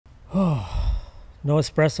Oh, no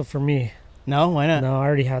espresso for me. No, why not? No, I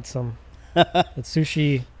already had some. The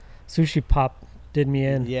sushi pop did me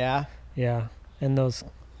in. Yeah, Yeah, and those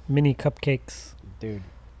mini cupcakes. dude.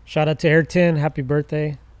 Shout out to Ayrton. Happy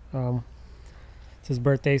birthday. It's his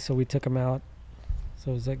birthday, so we took him out.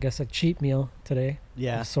 So it was, I guess, a cheat meal today.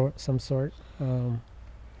 Yeah, Of some sort.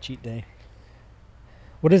 cheat day.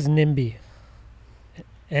 What is NIMBY?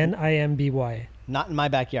 NIMBY. Not in my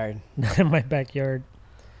backyard. Not in my backyard.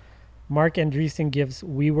 Mark Andreessen gives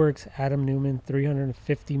WeWork's Adam Neumann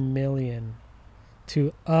 $350 million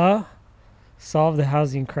to solve the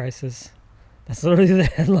housing crisis. That's literally the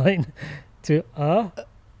headline. To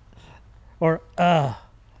or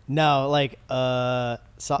No, like or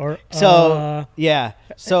yeah.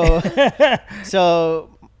 So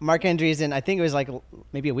Mark Andreessen, I think it was like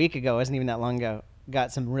maybe a week ago, wasn't even that long ago,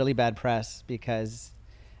 got some really bad press because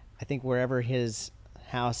I think wherever his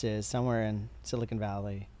house is, somewhere in Silicon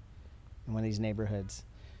Valley, in one of these neighborhoods,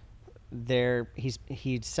 he's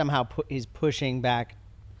pushing back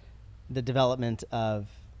the development of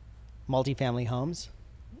multifamily homes,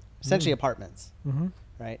 essentially apartments, Mm-hmm.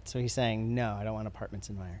 right? So he's saying, no, I don't want apartments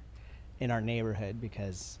in our neighborhood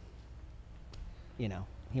because,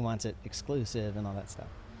 he wants it exclusive and all that stuff.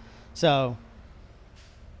 So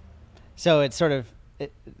it's sort of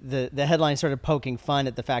the headline sort of poking fun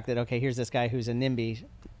at the fact that, okay, here's this guy who's a NIMBY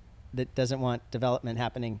that doesn't want development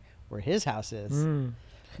happening where his house is.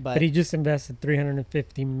 But he just invested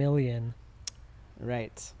 $350 million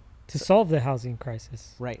right, to solve the housing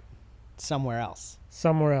crisis right, somewhere else.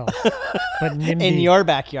 somewhere else. But NIMBY, In your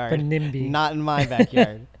backyard, but NIMBY. not in my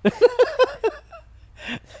backyard.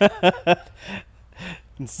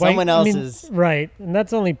 And someone else's. Right, and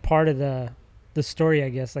that's only part of the story, I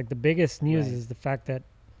guess. Like the biggest news Right. is the fact that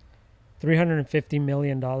 $350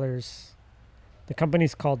 million. The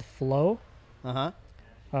company's called Flow, Uh-huh.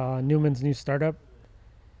 Newman's new startup.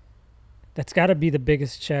 That's got to be the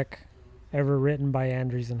biggest check ever written by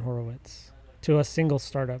Andreessen Horowitz to a single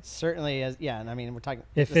startup. Certainly, and I mean, we're talking,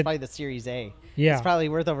 If it's it- probably the Series A. Yeah. It's probably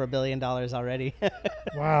worth over $1 billion already.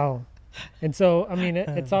 Wow. And so, I mean,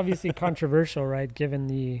 it's obviously controversial, right? Given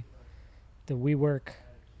the WeWork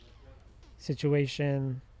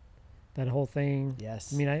situation, that whole thing.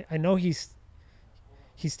 Yes. I mean, I know he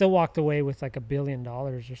still walked away with like $1 billion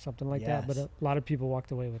or something like that, but Yes. a lot of people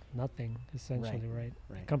walked away with nothing, essentially, right?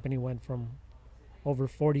 Right. The company went from over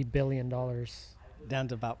 $40 billion Down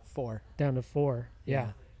to about 4. down to 4. Yeah.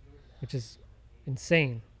 Which is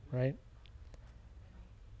insane, right?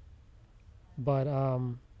 But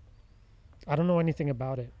I don't know anything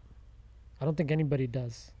about it. I don't think anybody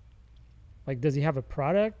does. Like, does he have a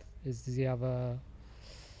product? Does he have a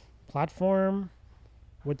platform?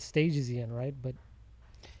 What stage is he in, right? But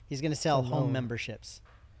He's going to sell It's a home loan. memberships.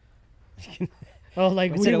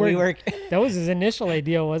 like Instead of WeWork, WeWork. that was his initial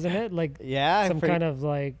idea, wasn't it? Like Yeah. some kind of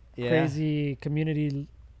like Yeah. crazy community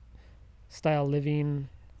style living.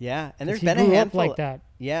 Yeah. And 'Cause there's he been a grew up handful. like that.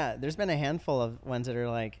 Yeah. There's been a handful of ones that are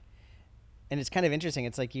like, and it's kind of interesting.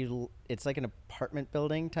 It's like it's like an apartment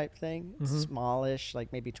building type thing. Mhm. Smallish,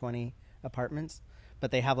 like maybe 20 apartments,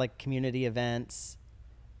 but they have like community events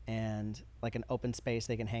and like an open space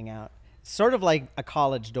they can hang out. Sort of like a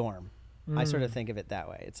college dorm. I sort of think of it that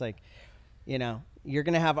way. It's like, you're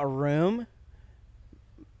going to have a room,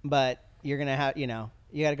 but you're going to have, you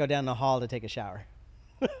got to go down the hall to take a shower.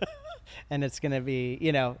 And it's going to be,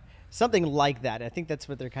 something like that. I think that's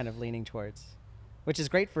what they're kind of leaning towards, which is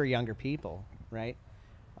great for younger people, right?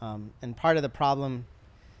 And part of the problem,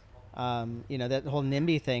 that whole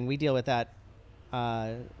NIMBY thing, we deal with that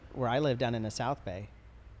where I live down in the South Bay.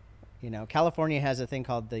 California has a thing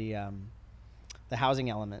called the housing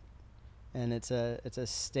element, and it's a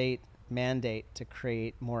state mandate to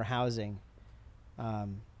create more housing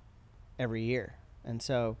every year. And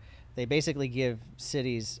so they basically give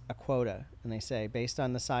cities a quota, and they say, based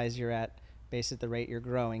on the size you're at, based at the rate you're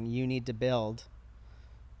growing, you need to build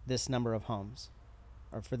this number of homes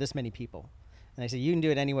or for this many people. And they say, you can do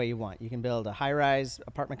it any way you want. You can build a high-rise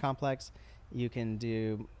apartment complex. You can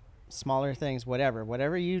do smaller things,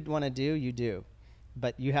 whatever you want to do, you do.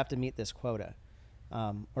 But you have to meet this quota,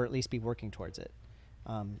 or at least be working towards it.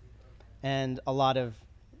 And a lot of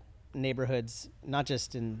neighborhoods, not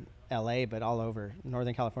just in LA, but all over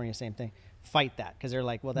Northern California, same thing, fight that because they're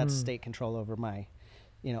like, well, that's state control over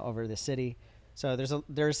over the city. So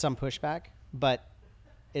there's some pushback, but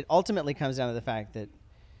it ultimately comes down to the fact that,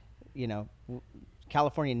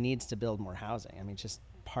 California needs to build more housing. I mean, it's just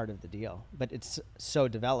part of the deal, but it's so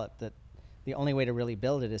developed that the only way to really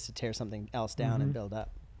build it is to tear something else down and build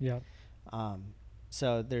up. Yeah.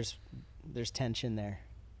 So there's tension there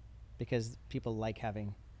because people like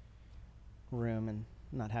having room and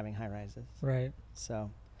not having high rises. Right.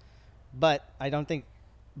 So, but I don't think,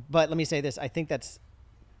 but let me say this. I think that's,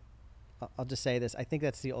 I'll just say this. I think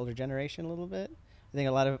that's the older generation a little bit. I think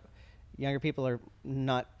a lot of younger people are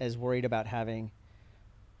not as worried about having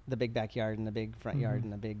the big backyard and the big front yard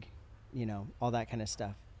and the big, you know, all that kind of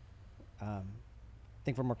stuff. I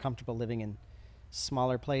think we're more comfortable living in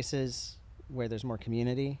smaller places where there's more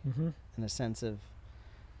community and a sense of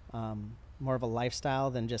more of a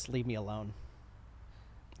lifestyle than just leave me alone.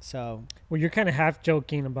 So, well, you're kind of half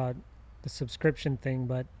joking about the subscription thing,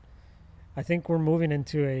 but I think we're moving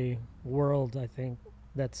into a world, I think,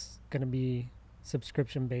 that's going to be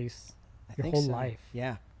subscription based your whole life.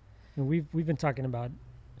 Yeah. And we've been talking about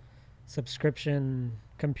subscription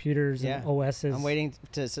computers and OSs. I'm waiting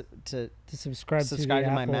to subscribe to my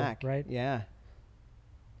Apple, Mac. Right? Yeah.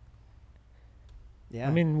 Yeah.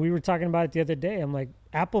 I mean, we were talking about it the other day. I'm like,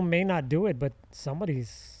 Apple may not do it, but somebody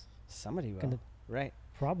will. Right.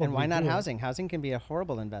 Probably. And why not housing? Housing can be a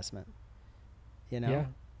horrible investment. You know? Yeah.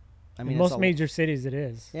 I mean, in most major cities it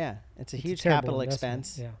is. Yeah. It's a huge capital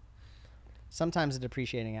expense. Yeah. Sometimes a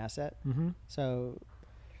depreciating asset. So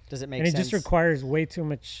does it make sense? sense? And it just requires way too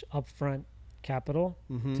much upfront capital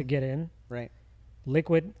to get in. Right.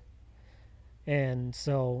 Liquid. And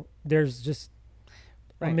so there's just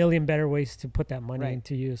a million better ways to put that money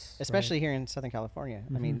into use. Especially here in Southern California.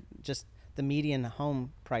 I mean, just the median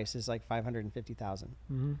home price is like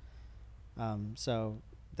 $550,000. So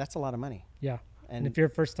that's a lot of money. Yeah. And if you're a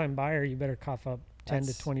first-time buyer, you better cough up 10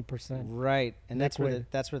 to 20%. Right, and that's where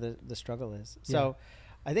the struggle is. So,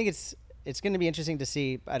 I think it's going to be interesting to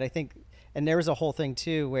see. But I think, and there was a whole thing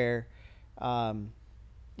too where,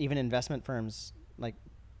 even investment firms, like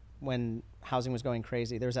when housing was going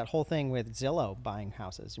crazy, there was that whole thing with Zillow buying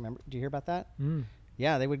houses. Remember? Do you hear about that?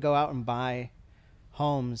 Yeah, they would go out and buy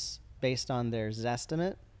homes based on their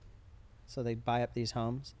Zestimate. So they'd buy up these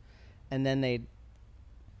homes, and then they'd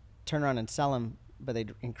turn around and sell them, but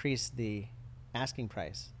they'd increase the asking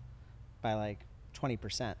price by like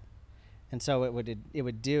 20%. And so it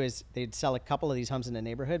would do is they'd sell a couple of these homes in the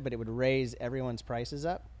neighborhood, but it would raise everyone's prices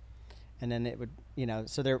up, and then it would, you know,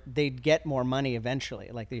 so they'd get more money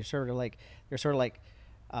eventually. Like it was like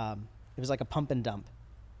a pump and dump.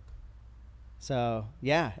 So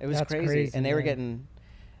yeah, it was That's crazy, and they were getting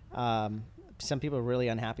some people were really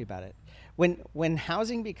unhappy about it. When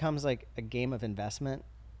housing becomes like a game of investment,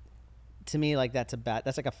 to me, like that's a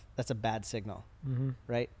bad signal,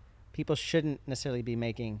 right? People shouldn't necessarily be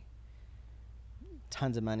making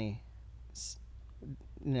tons of money,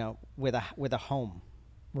 you know, with a home.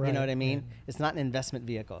 Right, you know what I mean? Right. It's not an investment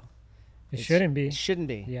vehicle. It shouldn't be. It shouldn't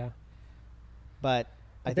be. Yeah. But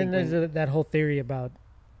I think there's that whole theory about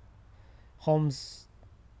homes,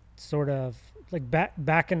 sort of like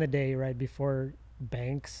back in the day, right before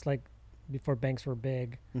banks were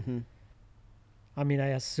big. I mean, I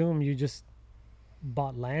assume you just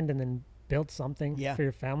bought land and then built something for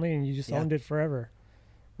your family, and you just owned it forever,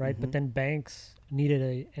 right? But then banks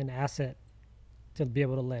needed an asset to be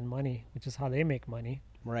able to lend money, which is how they make money.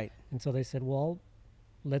 Right. And so they said, well,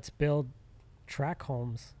 let's build tract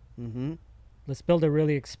homes. Let's build a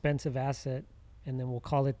really expensive asset, and then we'll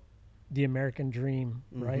call it the American dream,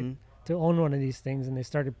 right? To own one of these things. And they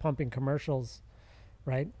started pumping commercials,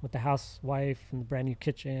 right? With the housewife and the brand new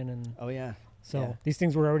kitchen. And so these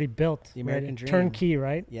things were already built. The American dream. Turnkey,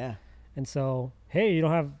 right? Yeah. And so, hey, you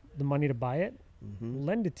don't have the money to buy it? We'll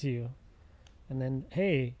lend it to you. And then,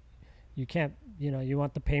 hey, you can't, you know, you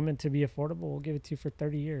want the payment to be affordable, we'll give it to you for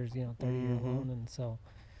 30 years, you know, 30-year loan. And so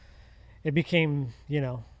it became, you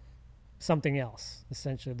know, something else,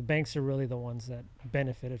 essentially. The banks are really the ones that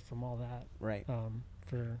benefited from all that. Right.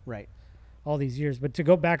 For all these years. But to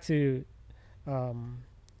go back to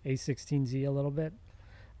A16Z a little bit,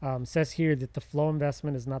 says here that the Flow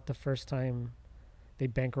investment is not the first time they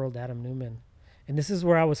bankrolled Adam Neumann. And this is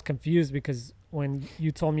where I was confused, because when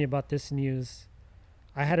you told me about this news,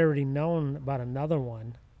 I had already known about another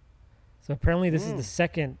one. So apparently this is the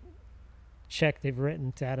second check they've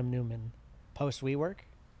written to Adam Neumann. Post WeWork?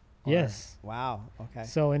 Yes. Wow. Okay.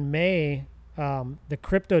 So in May, the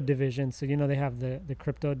crypto division, so you know they have the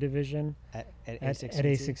crypto division at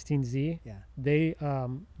A16Z. Yeah. They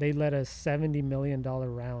led a $70 million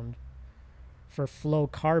round for Flow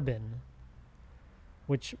Carbon,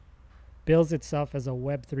 which bills itself as a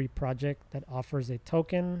Web3 project that offers a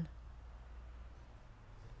token,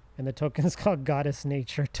 and the token is called Goddess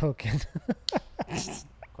Nature Token. Of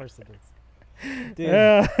course it is. Dude,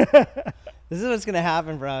 this is what's going to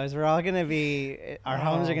happen, bro, is we're all going to be, our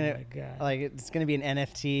homes are going to, like, it's going to be an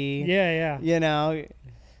NFT. Yeah. You know?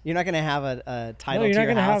 You're not gonna have a title you're to not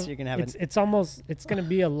your gonna house. have. You're gonna have It's gonna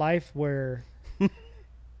be a life where,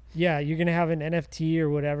 yeah, you're gonna have an NFT or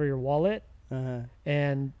whatever, your wallet,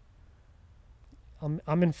 and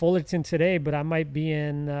I'm in Fullerton today, but I might be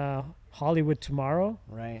in Hollywood tomorrow.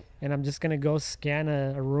 Right. And I'm just gonna go scan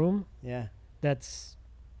a room. Yeah. That's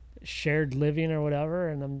shared living or whatever,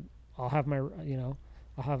 and I'll have my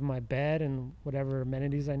I'll have my bed and whatever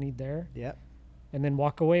amenities I need there. Yep. And then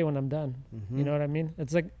walk away when I'm done. You know what I mean?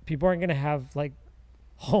 It's like people aren't gonna have like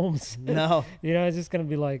homes. No. It's just gonna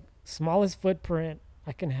be like smallest footprint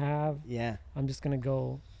I can have. Yeah. I'm just gonna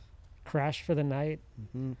go crash for the night,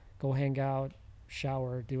 go hang out,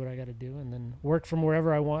 shower, do what I got to do, and then work from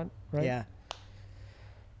wherever I want. Right? Yeah.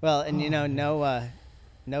 Well, and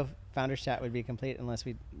no Founders Chat would be complete unless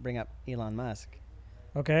we bring up Elon Musk.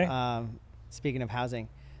 Okay. Speaking of housing,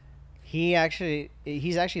 he's actually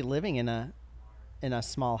living in a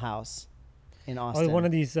small house in Austin. Oh, one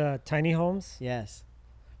of these tiny homes. Yes.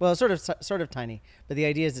 Well, sort of tiny, but the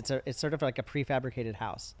idea is it's sort of like a prefabricated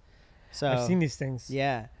house. So I've seen these things.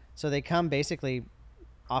 Yeah. So they come basically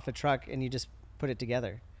off a truck and you just put it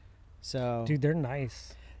together. So Dude, they're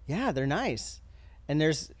nice. Yeah, they're nice. And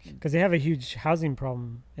because they have a huge housing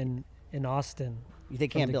problem in Austin. They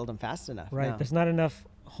can't build them fast enough. Right. No. There's not enough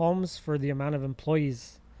homes for the amount of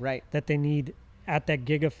employees that they need at that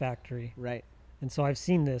gigafactory. Right. And so I've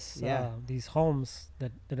seen this, these homes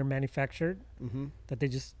that are manufactured, that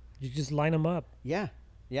you just line them up. Yeah.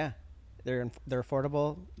 Yeah. They're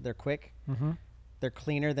affordable. They're quick. They're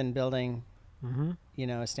cleaner than building,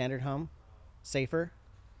 a standard home, safer.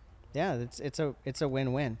 Yeah. It's a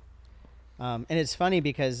win-win. And it's funny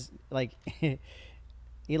because like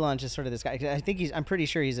Elon's just sort of this guy. I'm pretty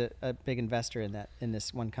sure he's a big investor in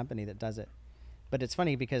this one company that does it. But it's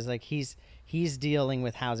funny because like he's dealing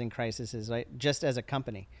with housing crises, right? Just as a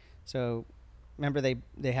company. So remember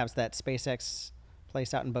they have that SpaceX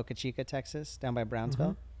place out in Boca Chica, Texas, down by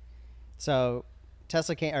Brownsville. So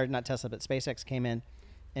SpaceX came in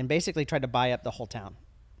and basically tried to buy up the whole town.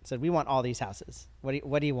 Said, we want all these houses.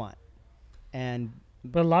 What do you want?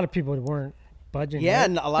 But a lot of people weren't budging. Yeah, right?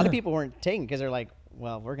 and a lot of people weren't taking because they're like,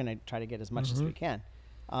 well, we're going to try to get as much as we can.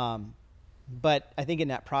 But I think in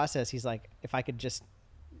that process, he's like, if I could just,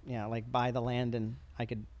 like buy the land and I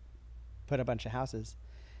could put a bunch of houses,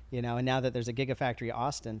 and now that there's a gigafactory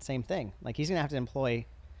Austin, same thing. Like he's going to have to employ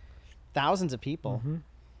thousands of people.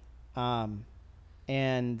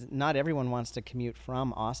 And not everyone wants to commute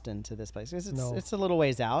from Austin to this place. It's a little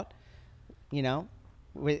ways out,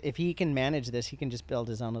 If he can manage this, he can just build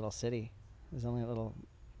his own little city, his own little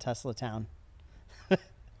Tesla town.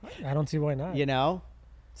 I don't see why not.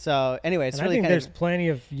 So anyway, it's really I think there's plenty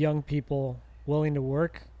of young people willing to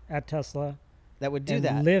work at Tesla that would do and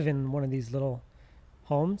that. live in one of these little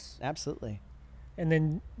homes. Absolutely. And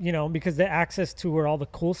then, because the access to where all the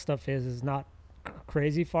cool stuff is not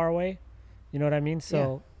crazy far away. You know what I mean?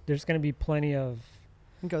 So there's going to be plenty of...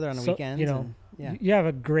 You can go there on the weekends. You have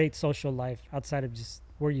a great social life outside of just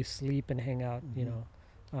where you sleep and hang out,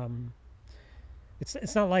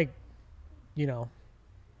 It's not like,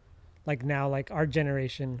 like now, like our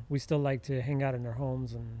generation, we still like to hang out in our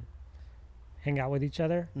homes and hang out with each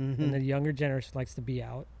other. And the younger generation likes to be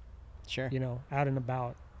out. Sure. Out and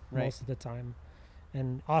about most of the time.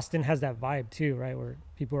 And Austin has that vibe too, right? Where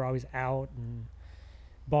people are always out and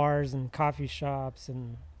bars and coffee shops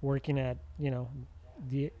and working at,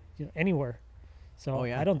 anywhere. So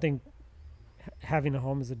I don't think having a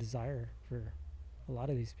home is a desire for a lot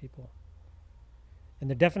of these people. And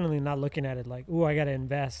they're definitely not looking at it like, ooh, I got to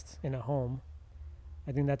invest in a home.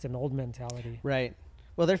 I think that's an old mentality. Right.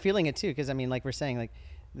 Well, they're feeling it too. Because like we're saying, like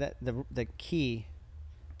the key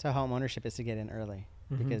to home ownership is to get in early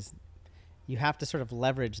because you have to sort of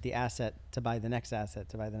leverage the asset to buy the next asset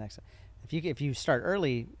to buy the next. If you start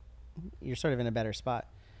early, you're sort of in a better spot.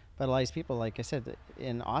 But a lot of these people, like I said,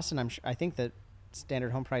 in Austin, I think that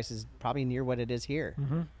standard home price is probably near what it is here.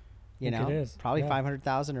 It is. Probably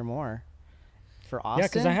 500,000 or more for Austin. Yeah,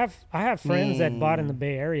 because I have friends that bought in the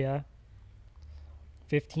Bay Area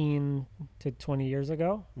 15 to 20 years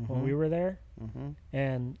ago when we were there,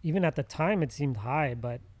 and even at the time it seemed high,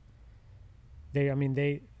 but they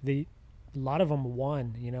a lot of them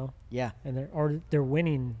won, Yeah. And they're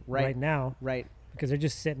winning right now, right? Because they're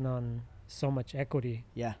just sitting on so much equity.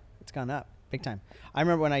 Yeah, it's gone up big time. I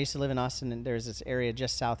remember when I used to live in Austin, and there's this area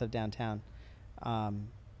just south of downtown,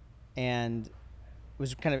 and it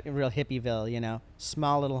was kind of a real hippieville,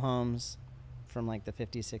 small little homes from like the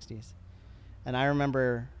 50s, 60s. And I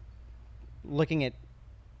remember looking at,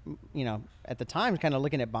 at the time, kind of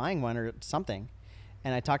looking at buying one or something.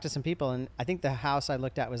 And I talked to some people, and I think the house I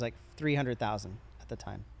looked at was like $300,000 at the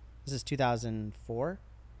time. This is 2004.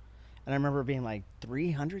 And I remember being like,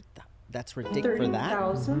 300? That's ridiculous for that?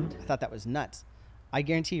 30,000. I thought that was nuts. I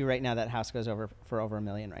guarantee you right now that house goes for over $1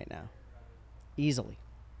 million right now. Easily.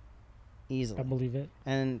 I believe it.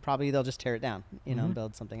 And probably they'll just tear it down, and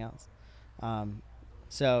build something else.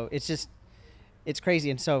 So it's crazy.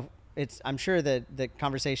 And so I'm sure that the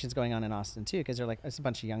conversation's going on in Austin too, because they're like, it's a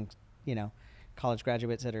bunch of young, college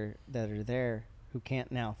graduates that are there who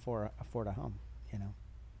can't now afford a home,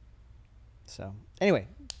 So anyway,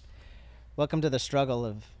 welcome to the struggle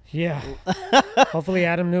of. Yeah. Hopefully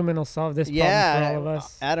Adam Neumann will solve this problem for all of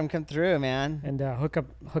us. Adam, come through, man. And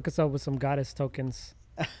hook us up with some goddess tokens.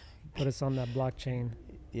 Put us on that blockchain.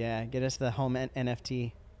 Yeah, get us the home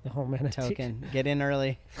NFT. The home NFT token. Get in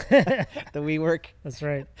early. The WeWork. That's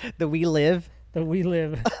right. The We Live. The We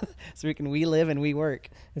Live. So we can We Live and We Work.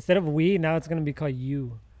 Instead of we, now it's going to be called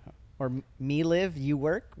you. Or Me Live, You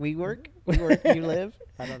Work, We Work, We Work, You Live.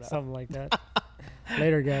 I don't know. Something like that.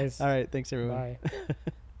 Later, guys. All right. Thanks, everyone. Bye.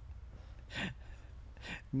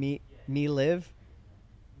 Me Live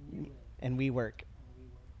and We Work.